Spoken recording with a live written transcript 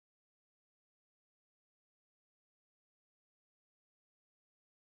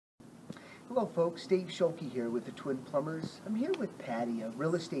Hello folks, Dave Schulke here with the Twin Plumbers. I'm here with Patty, a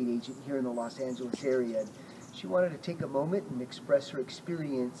real estate agent here in the Los Angeles area. She wanted to take a moment and express her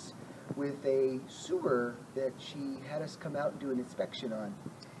experience with a sewer that she had us come out and do an inspection on.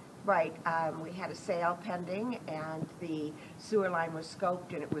 Right, we had a sale pending and the sewer line was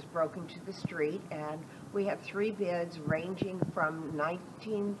scoped and it was broken to the street, and we had 3 bids ranging from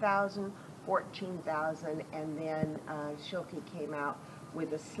 $19,000, $14,000, and then Schulke came out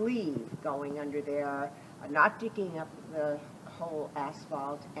with a sleeve going under there, not digging up the whole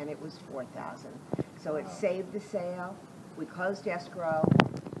asphalt, and it was $4,000. So it saved the sale. We closed escrow,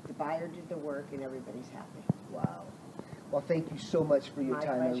 the buyer did the work, and everybody's happy. Wow. Well, thank you so much for your My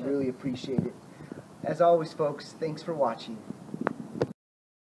time. pleasure. I really appreciate it. As always, folks, thanks for watching.